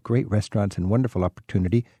and got great restaurants and wonderful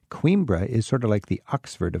opportunity. Coimbra is sort of like the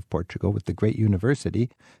Oxford of Portugal with the great university.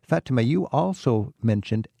 Fatima, you also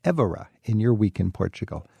mentioned Évora in your week in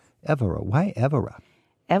Portugal. Évora, why Évora?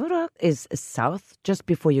 Évora is south, just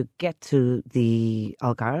before you get to the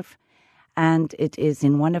Algarve, and it is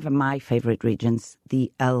in one of my favorite regions,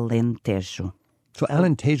 the Alentejo. So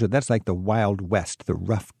Alentejo, that's like the Wild West, the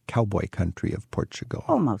rough cowboy country of Portugal.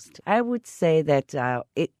 Almost. I would say that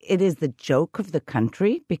it is the joke of the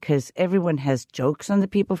country because everyone has jokes on the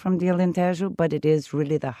people from the Alentejo, but it is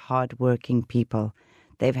really the hardworking people.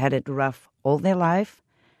 They've had it rough all their life,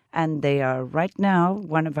 and they are right now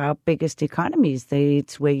one of our biggest economies.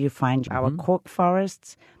 It's where you find our cork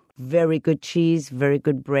forests, very good cheese, very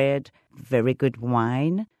good bread, very good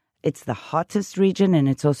wine. It's the hottest region, and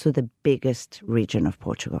it's also the biggest region of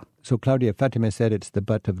Portugal. So, Claudia, Fatima said it's the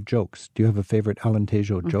butt of jokes. Do you have a favorite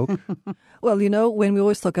Alentejo joke? Well, when we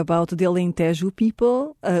always talk about the Alentejo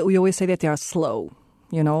people, we always say that they are slow.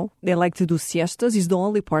 They like to do siestas. It's the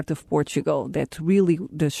only part of Portugal that really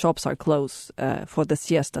the shops are closed for the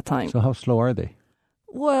siesta time. So how slow are they?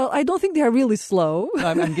 Well, I don't think they are really slow.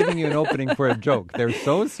 I'm giving you an opening for a joke. They're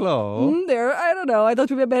so slow. I don't know. I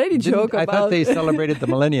don't remember any joke about... I thought they celebrated the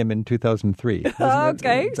millennium in 2003.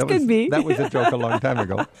 Okay, it could be. That was a joke a long time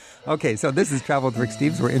ago. Okay, so this is Travel with Rick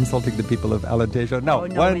Steves. We're insulting the people of Alentejo. No,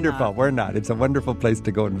 wonderful. We're not. It's a wonderful place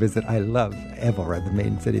to go and visit. I love Évora, the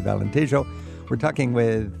main city of Alentejo. We're talking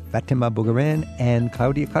with Fatima Bouguerin and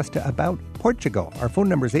Claudia Costa about Portugal. Our phone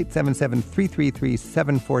number is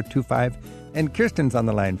 877-333-7425. And Kirsten's on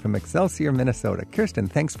the line from Excelsior, Minnesota. Kirsten,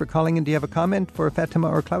 thanks for calling in. Do you have a comment for Fatima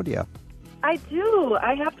or Claudia? I do.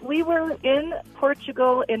 We were in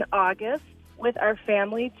Portugal in August with our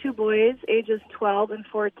family, 2 boys, ages 12 and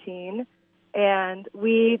 14, and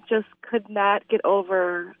we just could not get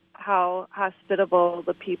over how hospitable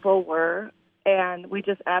the people were, and we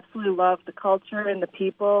just absolutely loved the culture and the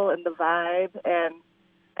people and the vibe, and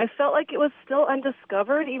I felt like it was still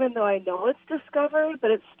undiscovered, even though I know it's discovered,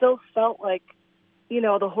 but it still felt like,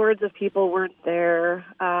 the hordes of people weren't there.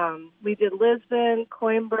 We did Lisbon,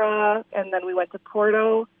 Coimbra, and then we went to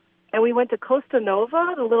Porto, and we went to Costa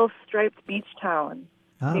Nova, the little striped beach town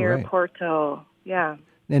near Porto. Yeah.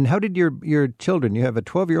 And how did your children, you have a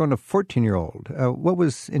 12-year-old and a 14-year-old, what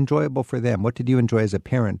was enjoyable for them? What did you enjoy as a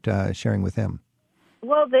parent sharing with them?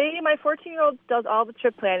 Well, my 14-year-old does all the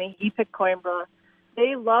trip planning. He picked Coimbra.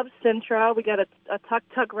 They loved Sintra. We got a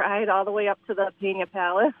tuk-tuk ride all the way up to the Peña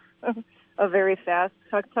Palace, a very fast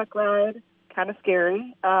tuk-tuk ride, kind of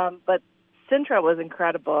scary. But Sintra was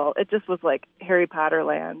incredible. It just was like Harry Potter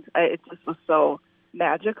land. It just was so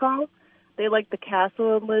magical. They liked the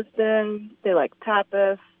castle in Lisbon. They liked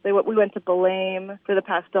tapas. We went to Belém for the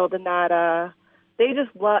pastel de nata. They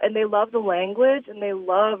just and they loved the language, and they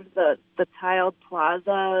loved the tiled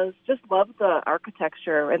plazas, just loved the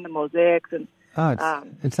architecture and the mosaics and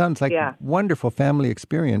it sounds like a wonderful family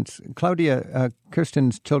experience. Claudia,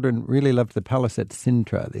 Kirsten's children really loved the palace at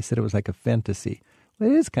Sintra. They said it was like a fantasy.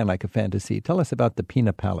 Well, it is kind of like a fantasy. Tell us about the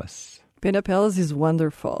Peña Palace. Peña Palace is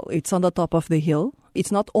wonderful. It's on the top of the hill. It's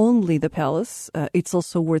not only the palace, it's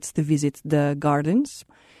also worth to visit the gardens.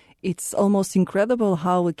 It's almost incredible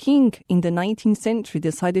how a king in the 19th century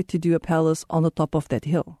decided to do a palace on the top of that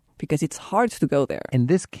hill, because it's hard to go there. And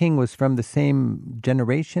this king was from the same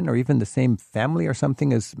generation or even the same family or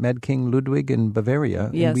something as Mad King Ludwig in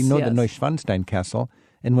Bavaria. Yes, and we know the Neuschwanstein Castle.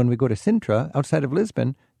 And when we go to Sintra, outside of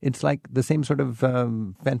Lisbon, it's like the same sort of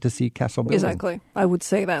fantasy castle building. Exactly. I would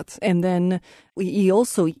say that. And then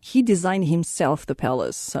he designed himself the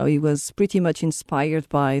palace. So he was pretty much inspired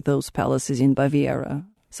by those palaces in Bavaria.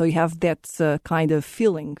 So you have that kind of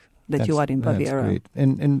feeling that you are in Bavaria. That's great.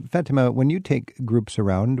 And Fatima, when you take groups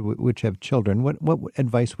around which have children, what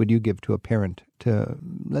advice would you give to a parent to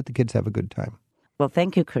let the kids have a good time? Well,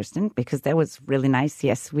 thank you, Kirsten, because that was really nice.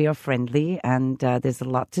 Yes, we are friendly, and there's a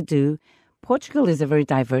lot to do. Portugal is a very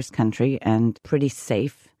diverse country and pretty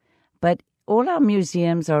safe, but all our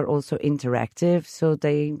museums are also interactive, so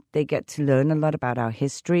they get to learn a lot about our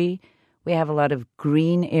history. We have a lot of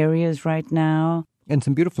green areas right now. And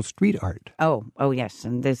some beautiful street art. Oh, yes,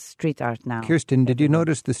 and there's street art now. Kirsten, did you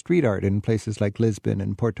notice the street art in places like Lisbon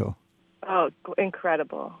and Porto? Oh,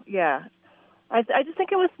 incredible, yeah. I just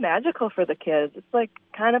think it was magical for the kids. It's like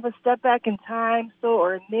kind of a step back in time, so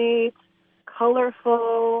ornate,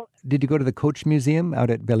 colorful. Did you go to the Coach Museum out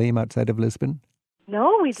at Belém outside of Lisbon?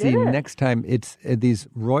 No, we didn't. See, next time it's these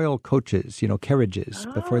royal coaches, carriages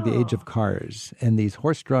before the age of cars. And these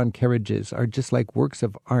horse-drawn carriages are just like works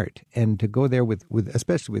of art. And to go there with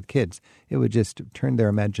especially with kids, it would just turn their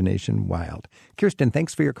imagination wild. Kirsten,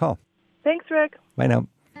 thanks for your call. Thanks, Rick. Bye now.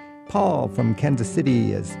 Paul from Kansas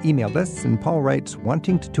City has emailed us, and Paul writes,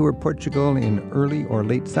 wanting to tour Portugal in early or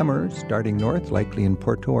late summer, starting north, likely in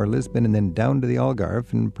Porto or Lisbon, and then down to the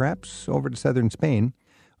Algarve, and perhaps over to southern Spain.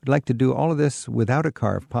 Would like to do all of this without a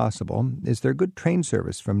car if possible. Is there good train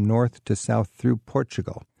service from north to south through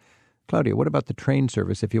Portugal? Claudia, what about the train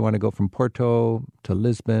service if you want to go from Porto to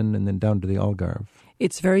Lisbon and then down to the Algarve?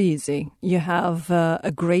 It's very easy. You have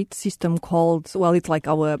a great system called, it's like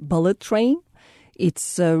our bullet train.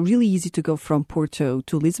 It's really easy to go from Porto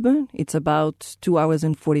to Lisbon. It's about 2 hours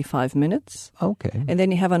and 45 minutes. Okay. And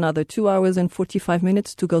then you have another 2 hours and 45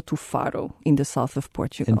 minutes to go to Faro in the south of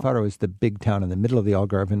Portugal. And Faro is the big town in the middle of the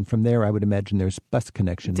Algarve. And from there, I would imagine there's bus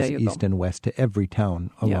connections east and west to every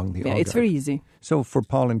town along the Algarve. Yeah, it's very easy. So for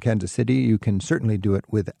Paul in Kansas City, you can certainly do it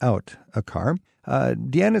without a car.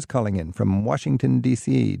 Deanna's calling in from Washington,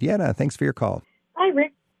 D.C. Deanna, thanks for your call. Hi,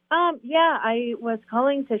 Rick. I was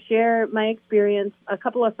calling to share my experience. A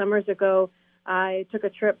couple of summers ago, I took a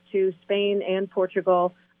trip to Spain and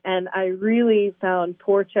Portugal, and I really found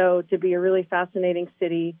Porto to be a really fascinating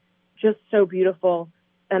city, just so beautiful.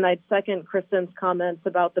 And I'd second Kristen's comments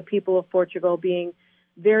about the people of Portugal being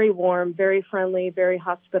very warm, very friendly, very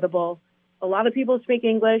hospitable. A lot of people speak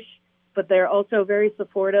English, but they're also very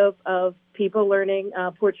supportive of people learning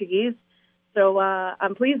Portuguese. So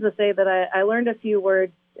I'm pleased to say that I learned a few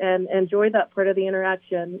words and enjoyed that part of the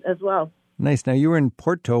interaction as well. Nice. Now, you were in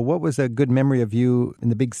Porto. What was a good memory of you in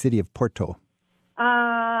the big city of Porto?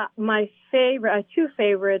 My favorite, two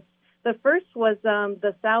favorites. The first was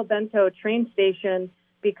the São Bento train station,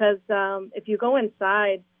 because if you go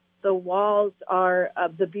inside, the walls are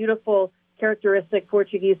the beautiful characteristic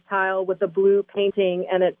Portuguese tile with the blue painting,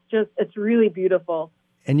 and it's really beautiful.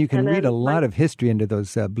 And you can read a lot of history into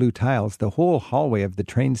those blue tiles. The whole hallway of the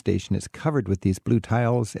train station is covered with these blue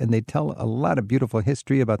tiles, and they tell a lot of beautiful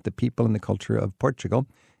history about the people and the culture of Portugal.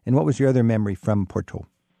 And what was your other memory from Porto?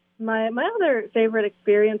 My other favorite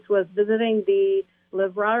experience was visiting the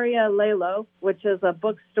Livraria Lelo, which is a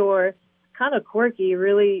bookstore, kind of quirky,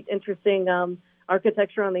 really interesting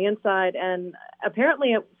architecture on the inside. And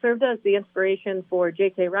apparently it served as the inspiration for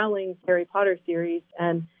J.K. Rowling's Harry Potter series.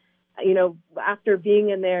 And after being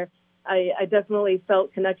in there, I definitely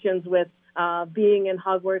felt connections with being in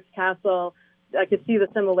Hogwarts Castle. I could see the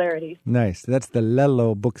similarities. Nice. That's the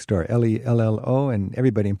Lelo bookstore, Lello, and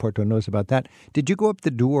everybody in Porto knows about that. Did you go up the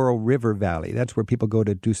Douro River Valley? That's where people go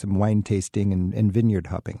to do some wine tasting and vineyard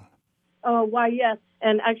hopping. Oh, why, yes.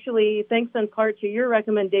 And actually, thanks in part to your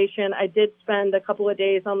recommendation, I did spend a couple of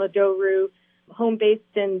days on the Douro,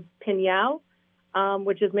 home-based in Pinhão,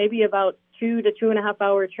 which is maybe about 2 to 2.5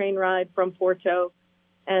 hour train ride from Porto.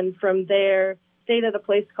 And from there, stayed at a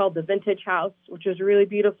place called the Vintage House, which was really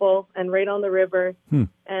beautiful and right on the river.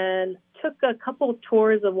 And took a couple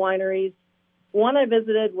tours of wineries. One I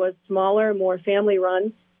visited was smaller, more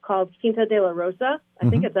family-run, called Quinta de la Rosa. I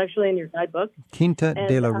think it's actually in your guidebook. Quinta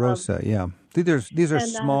de la Rosa, yeah. These are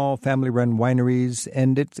small family-run wineries,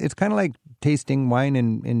 and it's kind of like tasting wine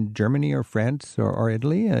in Germany or France or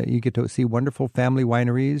Italy. You get to see wonderful family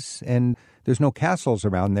wineries, and there's no castles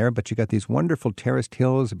around there, but you got these wonderful terraced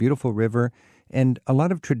hills, a beautiful river, and a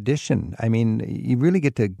lot of tradition. I mean, you really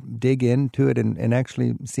get to dig into it and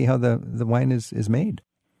actually see how the wine is made.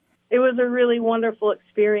 It was a really wonderful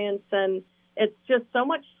experience, and it's just so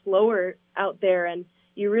much slower out there, and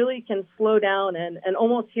you really can slow down and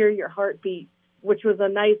almost hear your heartbeat, which was a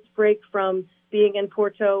nice break from being in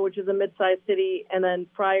Porto, which is a mid-sized city, and then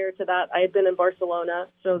prior to that, I had been in Barcelona.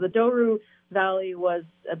 So the Douro Valley was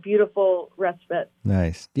a beautiful respite.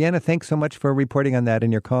 Nice. Deanna, thanks so much for reporting on that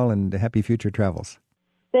in your call, and happy future travels.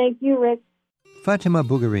 Thank you, Rick. Fatima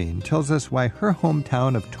Bugarin tells us why her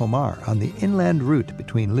hometown of Tomar on the inland route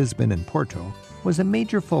between Lisbon and Porto was a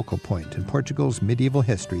major focal point in Portugal's medieval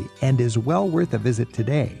history and is well worth a visit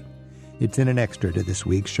today. It's in an extra to this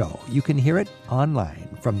week's show. You can hear it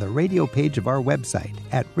online from the radio page of our website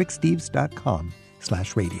at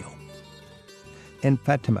ricksteves.com/radio. And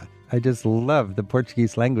Fatima, I just love the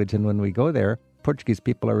Portuguese language, and when we go there, Portuguese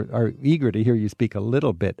people are eager to hear you speak a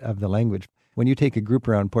little bit of the language. When you take a group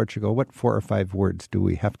around Portugal, what 4 or 5 words do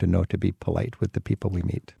we have to know to be polite with the people we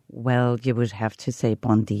meet? Well, you would have to say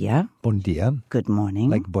bon dia. Bon dia. Good morning.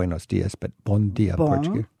 Like buenos dias, but bon dia,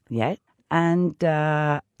 Portuguese. Yeah. And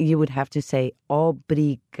you would have to say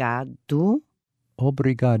obrigado.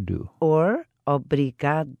 Obrigado. Or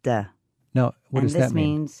obrigada. Now, what does that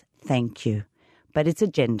mean? And this means thank you. But it's a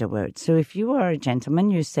gender word. So if you are a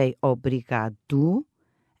gentleman, you say obrigado.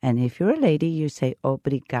 And if you're a lady, you say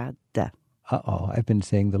obrigada. Uh-oh, I've been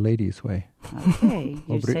saying the ladies' way. Okay,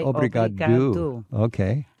 you say obrigado.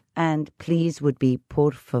 Okay. And please would be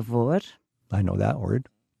por favor. I know that word.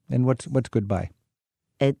 And what's goodbye?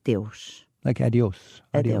 Adeus. Like adios.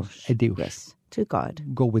 Adios. Adios. Yes, to God.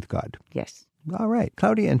 Go with God. Yes. All right.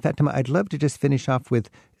 Claudia and Fatima, I'd love to just finish off with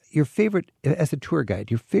your favorite, as a tour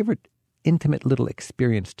guide, your favorite intimate little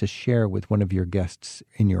experience to share with one of your guests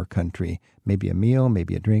in your country? Maybe a meal,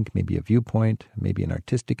 maybe a drink, maybe a viewpoint, maybe an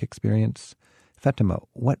artistic experience. Fatima,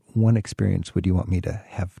 what one experience would you want me to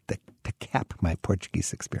have to cap my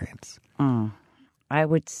Portuguese experience? I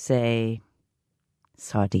would say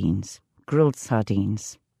sardines, grilled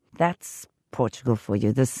sardines. That's Portugal for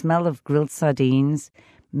you. The smell of grilled sardines,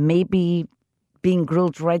 maybe being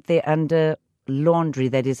grilled right there under laundry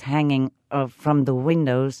that is hanging from the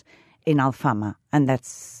windows in Alfama. And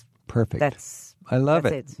that's perfect. I love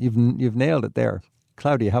it. You've nailed it there.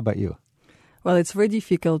 Claudia, how about you? Well, it's very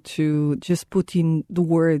difficult to just put in the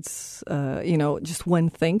words, just one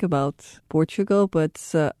thing about Portugal.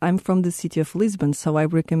 But I'm from the city of Lisbon, so I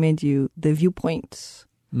recommend you the viewpoints.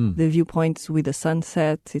 The viewpoints with the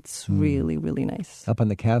sunset, it's really, really nice. Up on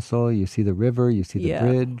the castle, you see the river, you see the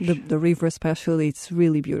bridge. The river especially, it's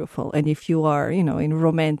really beautiful. And if you are, in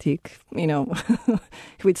romantic,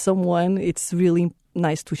 with someone, it's really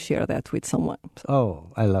nice to share that with someone. So.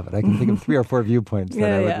 Oh, I love it. I can think of 3 or 4 viewpoints that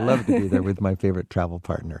I would love to be there with my favorite travel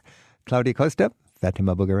partner. Claudia Costa,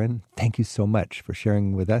 Fatima Bugarin, thank you so much for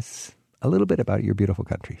sharing with us a little bit about your beautiful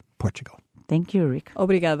country, Portugal. Thank you, Rick.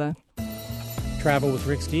 Obrigada. Travel with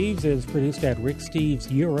Rick Steves is produced at Rick Steves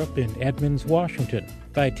Europe in Edmonds, Washington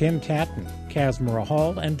by Tim Tatton, Casmara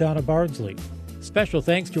Hall, and Donna Bardsley. Special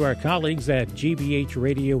thanks to our colleagues at GBH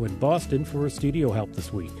Radio in Boston for studio help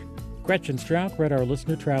this week. Gretchen Strout read our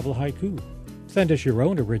listener travel haiku. Send us your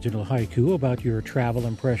own original haiku about your travel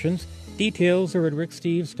impressions. Details are at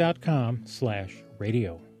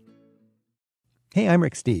ricksteves.com/radio. Hey, I'm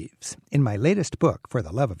Rick Steves. In my latest book, For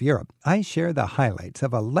the Love of Europe, I share the highlights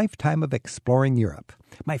of a lifetime of exploring Europe.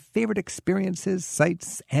 My favorite experiences,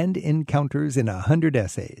 sights, and encounters in 100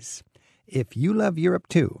 essays. If you love Europe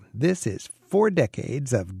too, this is 4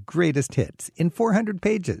 decades of greatest hits in 400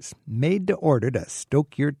 pages, made to order to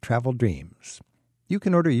stoke your travel dreams. You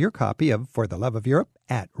can order your copy of For the Love of Europe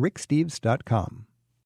at ricksteves.com.